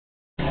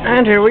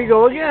And here we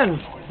go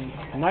again.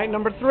 Night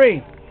number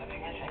 3.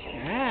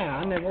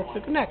 Yeah, unable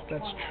to connect.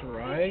 Let's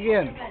try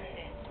again.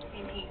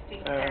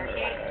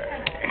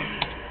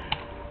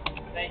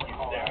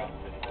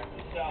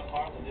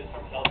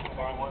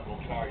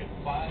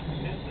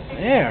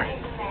 There.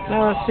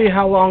 Now let's see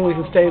how long we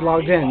can stay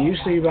logged in.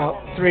 Usually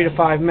about 3 to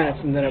 5 minutes,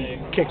 and then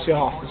it kicks you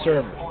off the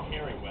server.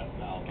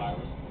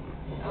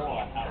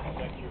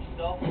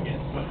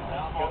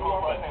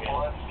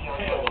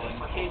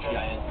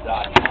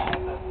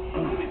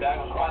 We'll be back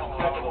with a final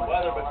check of the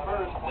weather, but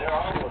first, there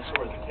are more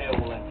stories at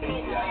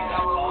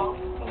KOLandKGIN.com.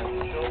 So let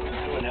the children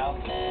do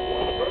announcements.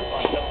 First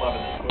on 10:11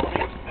 this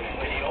morning,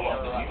 video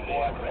of the new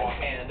red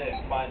panda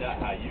and find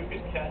out how you can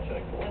catch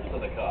a glimpse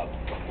of the cub.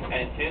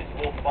 And kids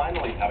will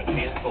finally have a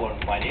chance to learn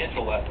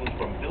financial lessons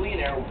from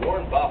billionaire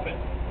Warren Buffett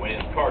when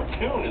his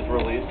cartoon is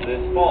released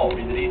this fall.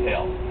 Read the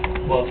details.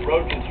 Plus,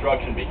 road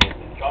construction begins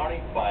in Kearney.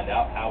 Find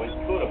out how it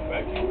could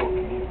affect your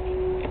commute.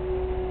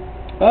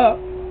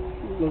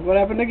 Look what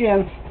happened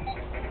again.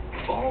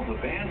 Follow the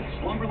band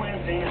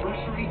Slumberland's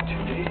anniversary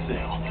 2-day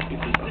sale.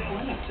 It's a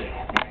sale and a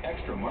sale.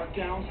 Extra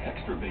markdowns,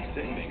 extra big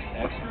savings,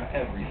 extra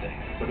everything.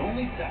 But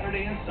only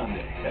Saturday and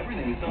Sunday.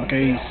 Everything is on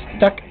Okay, sale. he's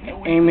stuck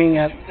aiming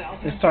at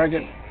his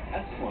target.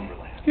 At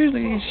Slumberland.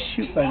 Usually he's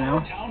shoot by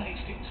now.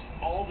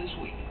 All this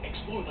week,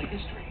 explore the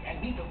history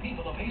and meet the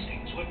people of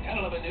Hastings with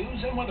 10/11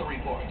 news and weather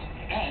reports.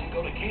 And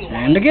go to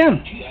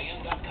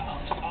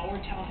KOLandKGIN.com's Our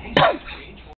Town Hastings.